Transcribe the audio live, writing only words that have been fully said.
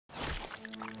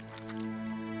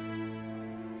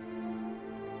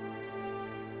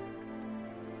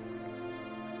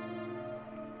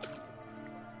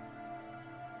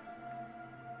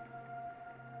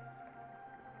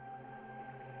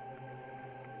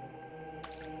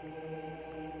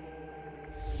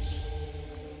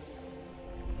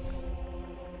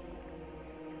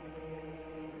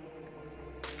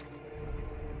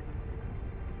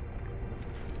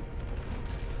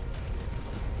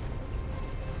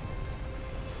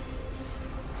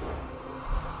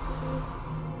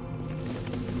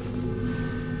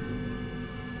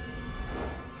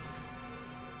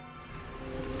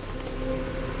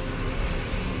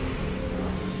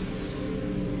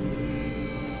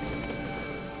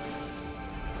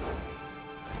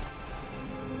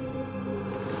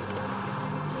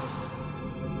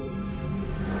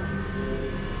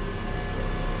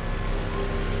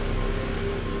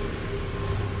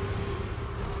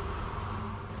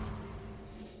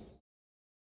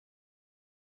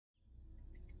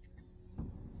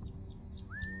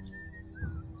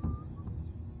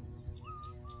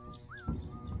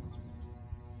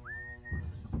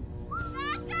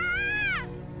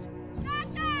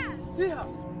Kimbia.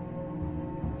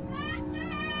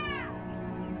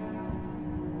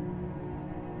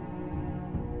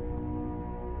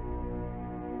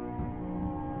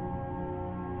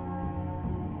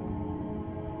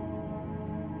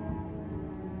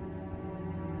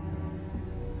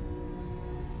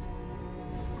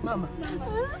 Mama.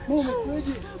 Mama,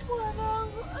 kwaje?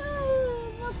 Mwanangu.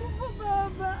 Nakufa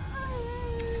baba.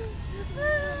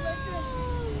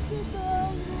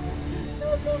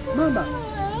 Mama.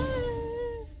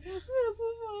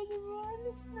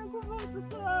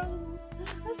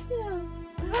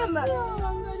 Mama.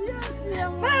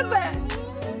 Baba.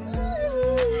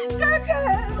 Kaka.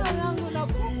 Mwanangu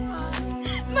nakufa.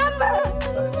 Mama.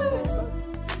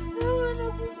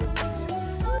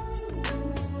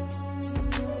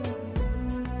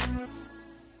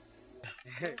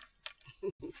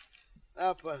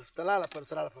 Hapa, talala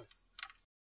pale.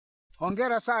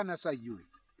 Hongera sana Sayui.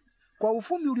 Kwa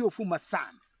ufumi uliofuma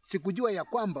sana. Sikujua ya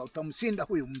kwamba utamshinda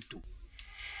huyu mtu.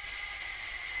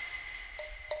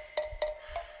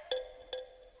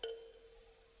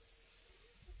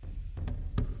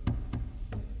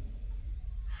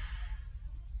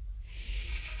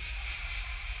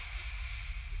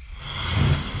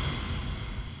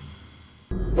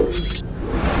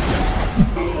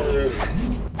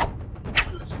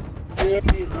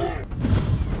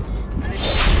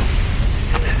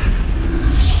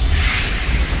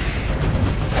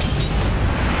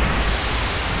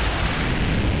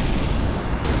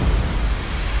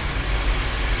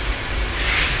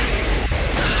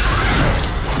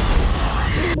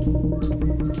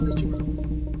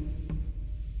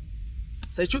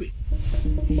 Saichubi.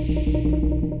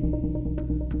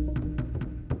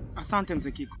 Asante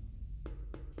mzee Kiko.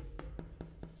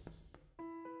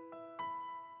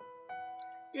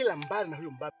 Ila mbali na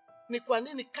huyo mbabe, ni kwa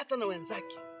nini Kata na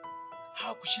wenzake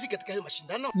hawakushiriki katika hayo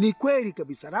mashindano? Ni kweli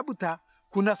kabisa. Rabuta,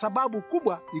 kuna sababu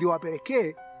kubwa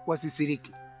iliyowapelekea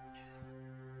wasisiriki.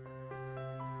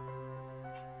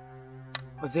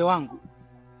 Wazee wangu,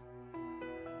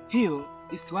 hiyo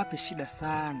isiwape shida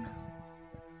sana.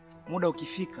 Muda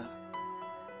ukifika,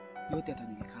 yote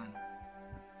yatajulikana.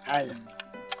 Haya.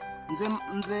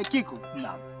 Mzee Kiko.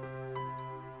 Naam.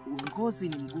 Uongozi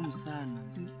ni mgumu sana.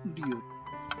 Ndio.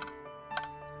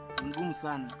 Mgumu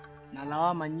sana. Na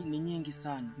lawama ni nyingi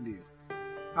sana. Ndio.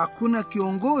 Hakuna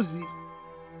kiongozi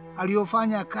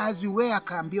aliyofanya kazi wewe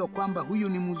akaambiwa kwamba huyu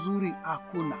ni mzuri,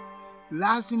 hakuna.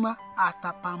 Lazima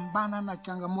atapambana na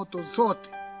changamoto zote.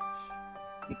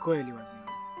 Ni kweli wazee.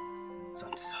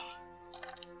 Asante sana.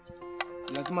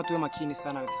 Lazima tuwe makini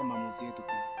sana katika maamuzi yetu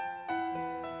pia.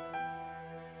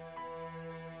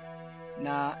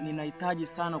 Na ninahitaji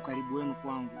sana ukaribu wenu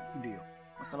kwangu. Ndio.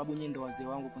 Kwa sababu nyinyi ndio wazee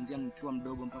wangu kuanzia nikiwa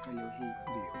mdogo mpaka leo hii.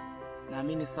 Ndio.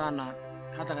 Naamini sana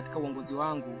hata katika uongozi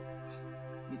wangu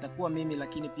nitakuwa mimi,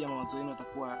 lakini pia mawazo yenu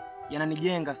yatakuwa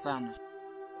yananijenga sana.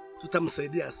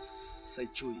 Tutamsaidia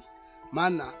Saichui.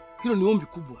 Maana hilo ni ombi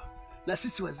kubwa. Na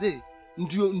sisi wazee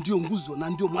ndio nguzo na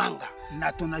ndio mwanga.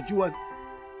 Na tunajua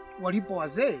walipo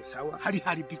wazee sawa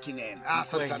halipiki neno.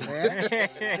 Sawa sana.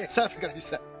 Safi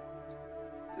kabisa.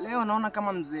 Leo naona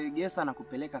kama mzee Gesa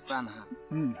anakupeleka sana hapa.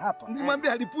 Hapa.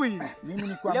 Nilimwambia halipui. Mimi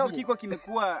nikwambia. Leo Kiko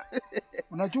kimekuwa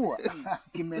unajua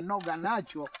kimenoga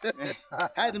nacho.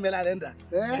 Haya nimelala.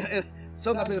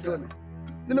 Songa mbele tuone.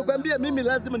 Nimekwambia mimi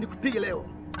lazima nikupige leo.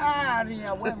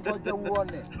 Nia wewe ngoja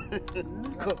uone.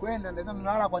 Kwenda ndio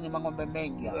nalala kwenye mang'ombe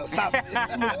mengi. Safi.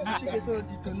 Usishike tu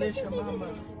jitonesha mama.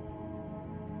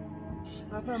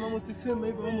 Hapana mama, usiseme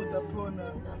hivyo mama, utapona.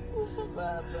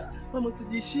 Baba, mama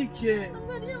usijishike.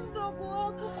 Angalia mdogo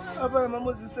wako. Hapana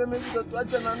mama, usiseme hivyo,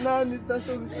 tuacha na nani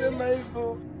sasa usisema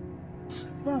hivyo.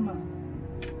 Mama.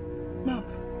 Mama.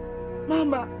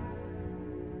 Mama.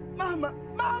 Mama.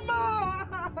 Mama.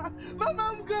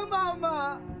 Mama mke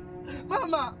mama.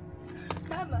 Mama.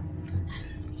 Mama.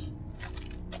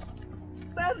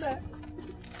 Dada.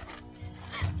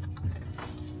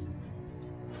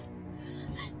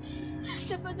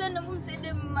 Tafadhali naomba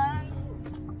msaidie mama.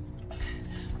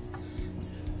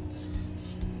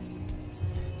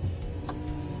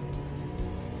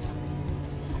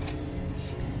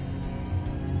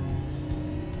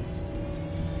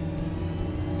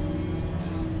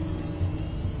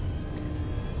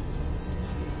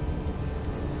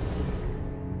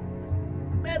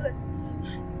 Baba.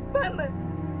 Mama.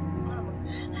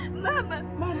 Mama.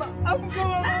 Mama. Amka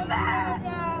mama.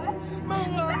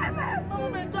 Mama. Mama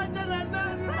umetoacha na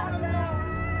nani mama?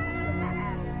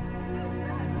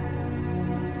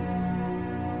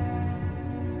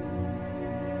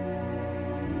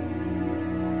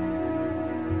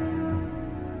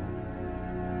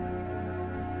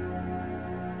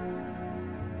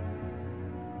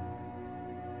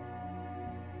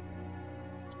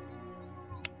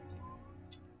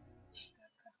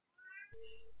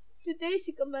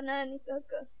 Tutaishi kama nani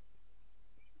kaka?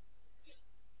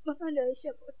 Mama ndo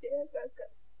alishapotea kaka.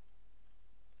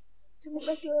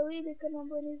 Tumebaki wawili kama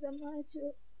mboni za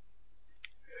macho.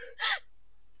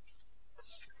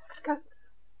 Kaka.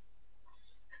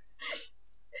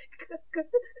 Kaka.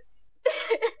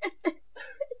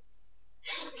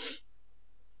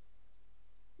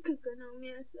 Kaka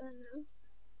naumia sana.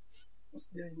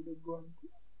 Usijali mdogo wangu.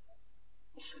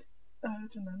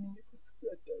 Yote naamini kwa siku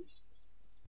yataisha.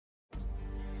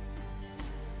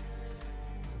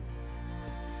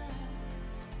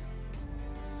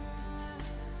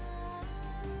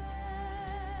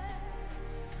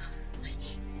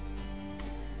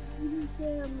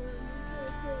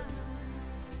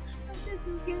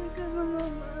 Atatokea kama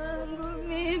mamangu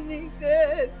mimi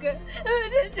kaka.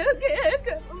 Atatokea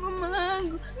kama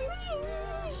mamangu.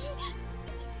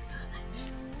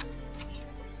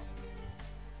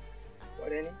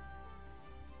 Poleni.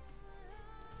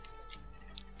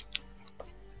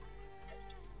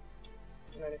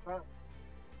 Unanifahamu?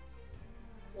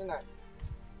 Ni nani?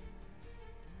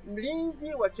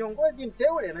 Mlinzi wa kiongozi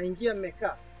mteule anaingia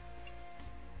mmekaa.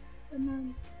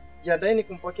 Samahani. Jiandaeni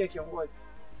kumpokea kiongozi.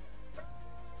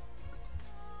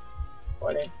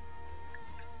 Poleni.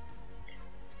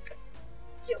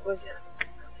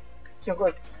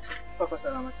 Kiongozi. Pako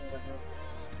salama kiongozi.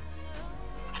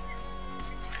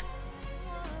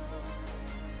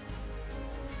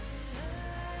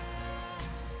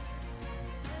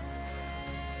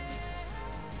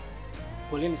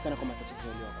 Poleni sana kwa matatizo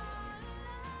yaliyokuwa.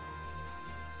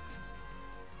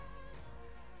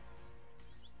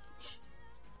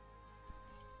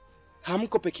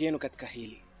 Hamko peke yenu katika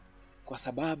hili, kwa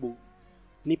sababu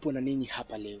nipo na ninyi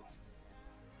hapa leo.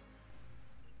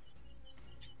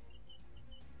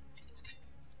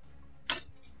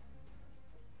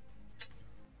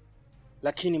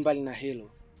 Lakini mbali na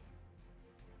hilo,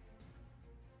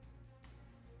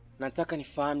 nataka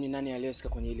nifahamu ni nani aliyehusika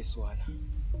kwenye hili swala.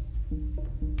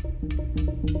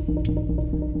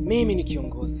 Mimi ni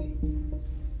kiongozi,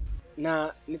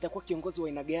 na nitakuwa kiongozi wa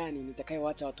aina gani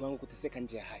nitakayewacha watu wangu kuteseka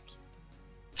nje ya haki?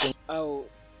 Au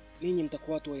ninyi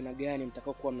mtakuwa watu wa aina gani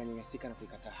mtakao kuwa mnanyanyasika na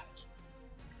kuikataa haki?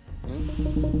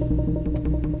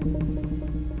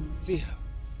 Si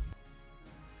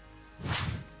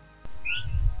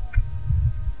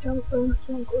Nafahamu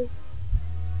kiongozi.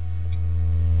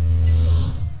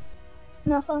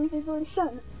 Nafahamu vizuri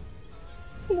sana.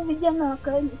 Kuna vijana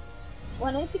wakali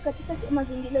wanaishi katika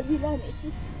mazingira jirani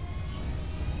tu.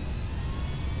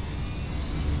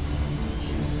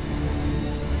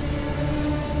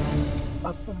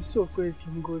 Hapana, sio kweli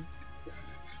kiongozi.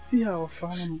 Si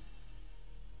hawafahamu.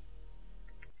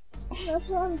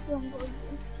 Nafahamu kiongozi.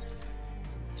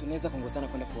 tunaweza kuongozana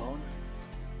kwenda kuwaona?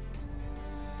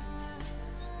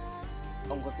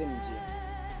 Ongozeni njia.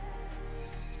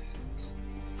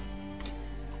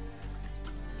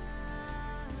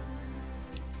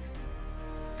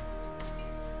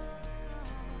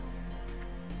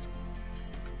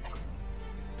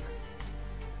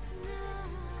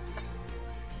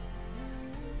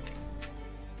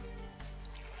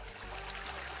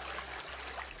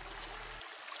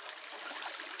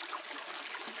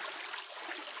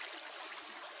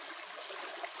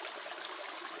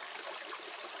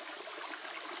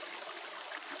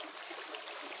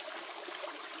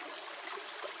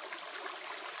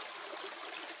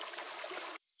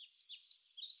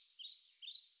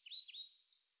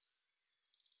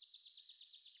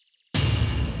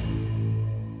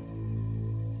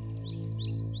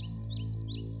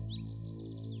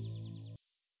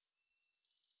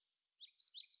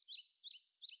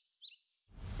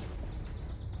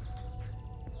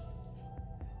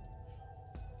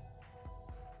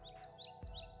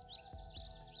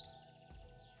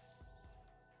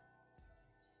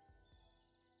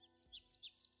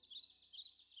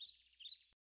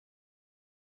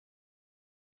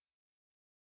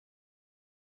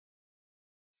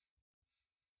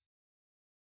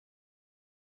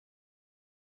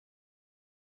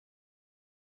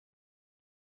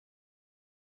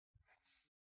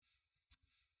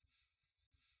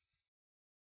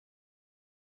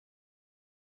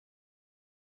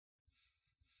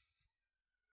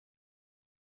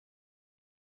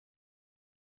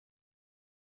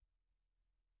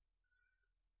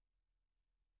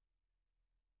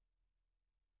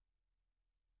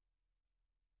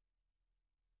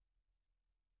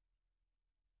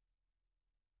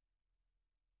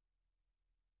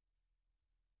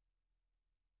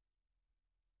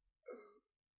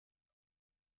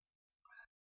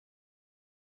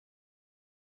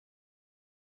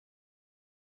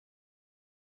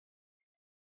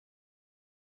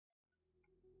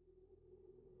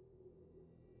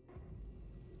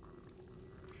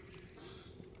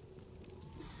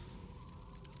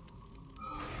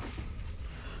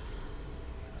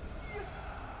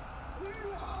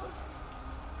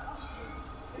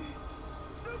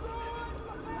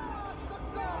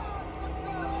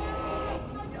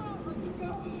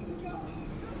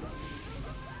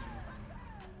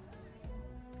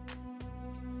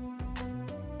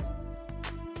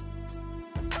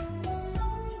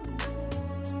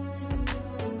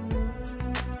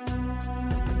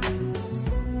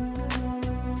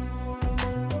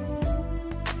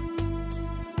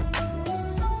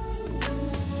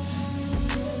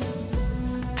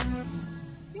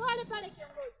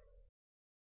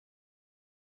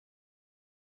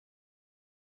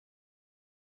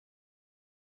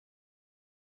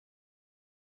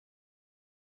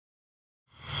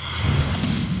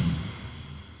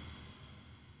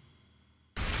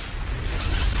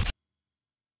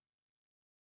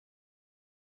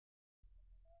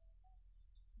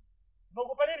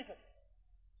 Unaogopa nini sasa?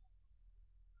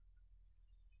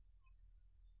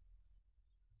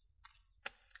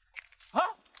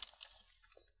 Ha?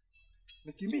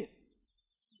 Nikimbia.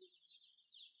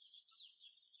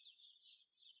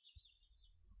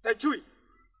 Sajui.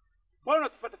 Mbona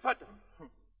unatufatafata?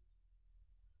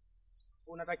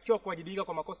 Unatakiwa kuwajibika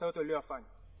kwa makosa yote uliyofanya.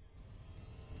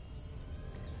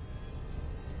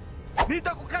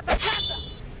 Nitakukata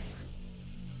kata.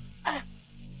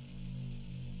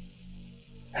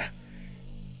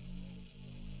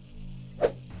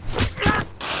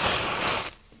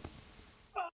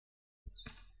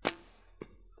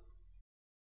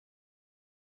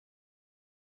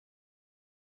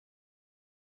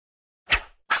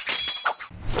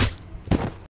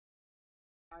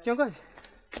 Kiongozi.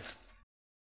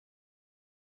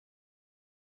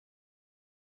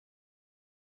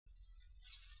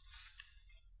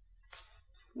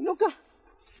 Inuka.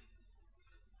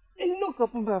 Inuka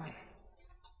pumbavu.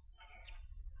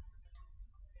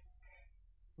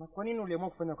 Na kwa nini uliamua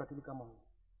kufanya ukatili kama huu?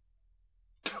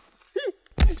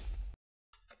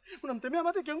 Unamtemea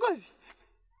mate kiongozi?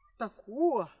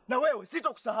 Takuua. Na wewe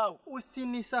sitokusahau.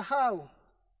 Usinisahau.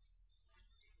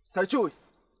 Sachui.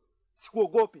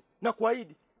 Sikuogopi na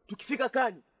kuahidi tukifika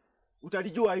Kani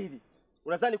utalijua hili.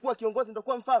 Unadhani kuwa kiongozi ndio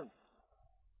kuwa mfalme?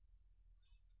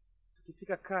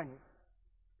 Tukifika Kani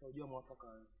utajua mwafaka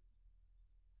wewe.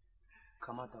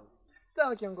 Kamata wewe.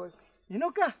 Sawa kiongozi.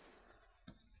 Inuka.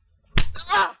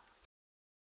 Ah!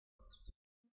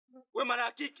 Wewe mara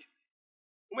hakika.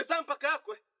 Umesema mpaka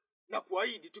yako na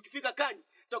kuahidi tukifika Kani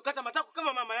tutakata matako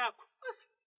kama mama yako.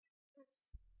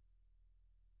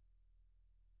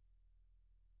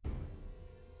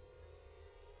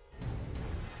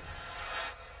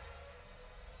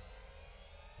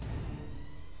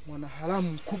 Mwana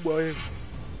haramu mkubwa wewe.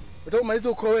 Unataka kumaliza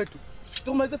ukoo wetu.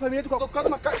 Unataka kumaliza familia yetu kwa kukata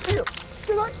makasio.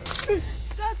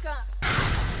 Kaka.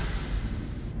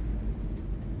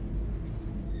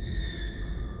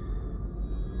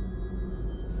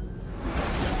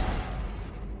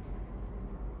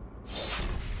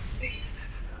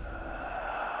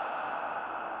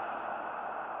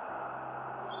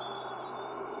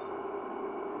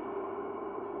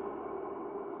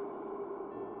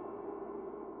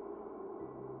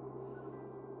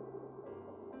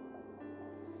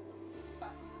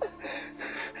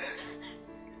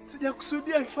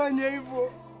 Sijakusudia kufanya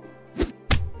hivyo.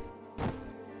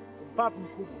 Papu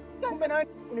mkubwa. Kumbe na wewe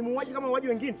ni muuaji kama wauaji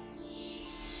wengine.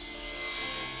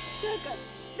 Kaka.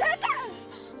 Kaka.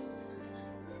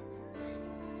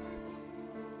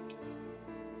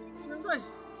 Kiongozi.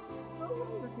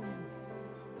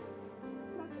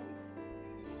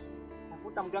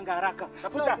 Tafuta mganga haraka.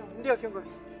 Tafuta. Ndio kiongozi.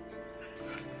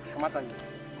 Kamata hiyo.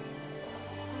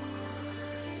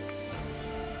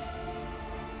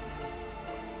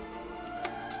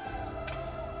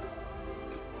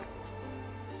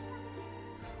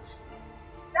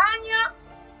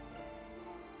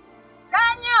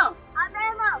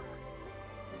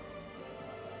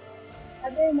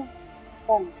 Adema.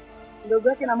 Ndugu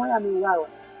yake na Moyo ameuawa.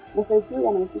 Na Saitui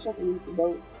anahusishwa kwenye msiba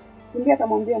huu. Kimbia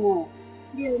kamwambia Moyo.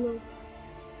 Ndio mama.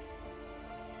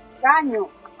 Kanyo.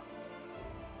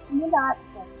 Nenda wapi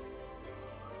sasa?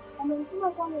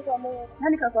 Amemtuma kwangu kwa Moyo.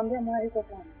 Nani kakwambia Moyo yuko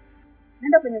Kanyo?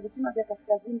 Nenda kwenye visima vya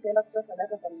kaskazini kaenda kutoa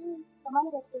sadaka kwa Mungu.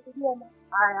 Samahani kwa kujua mama.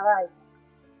 Haya, wapi?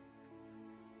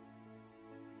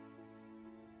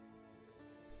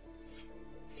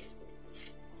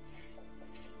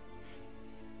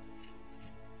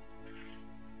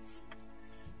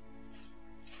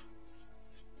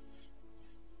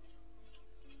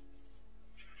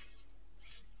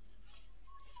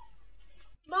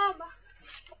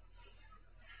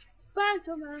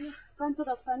 Pancho mama. Pancho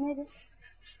kafanyaje?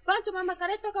 Pancho mama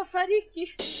kaleta kafariki.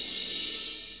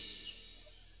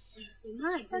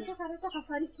 Semaje? Pancho kaleta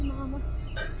kafariki mama.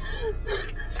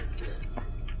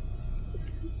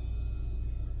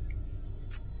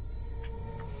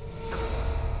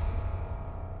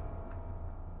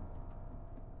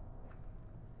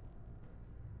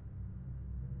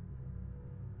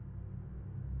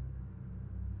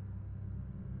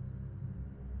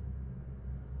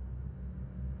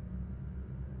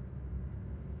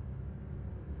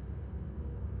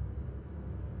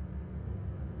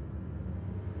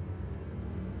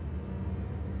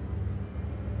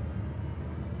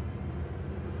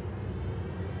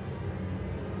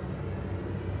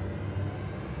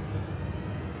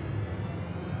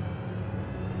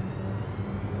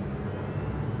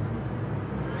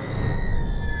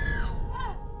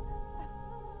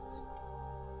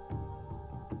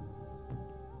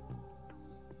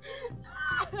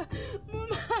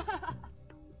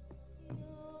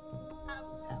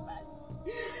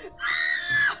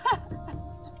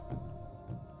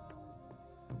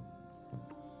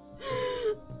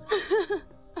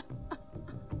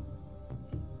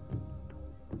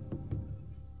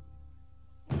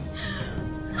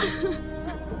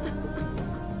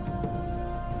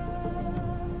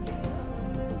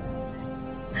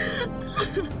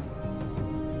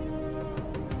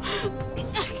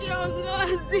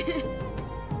 Kiongozi.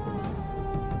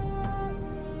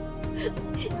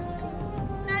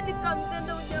 Nani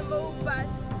kamtenda unyama upate?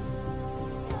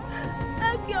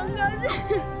 Kiongozi.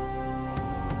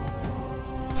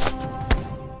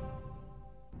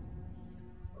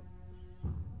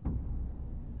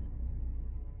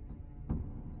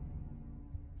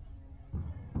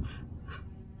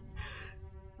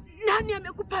 Nani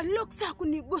amekupa ruksa ya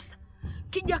kunigusa?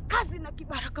 Kijakazi na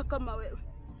kibaraka kama wewe.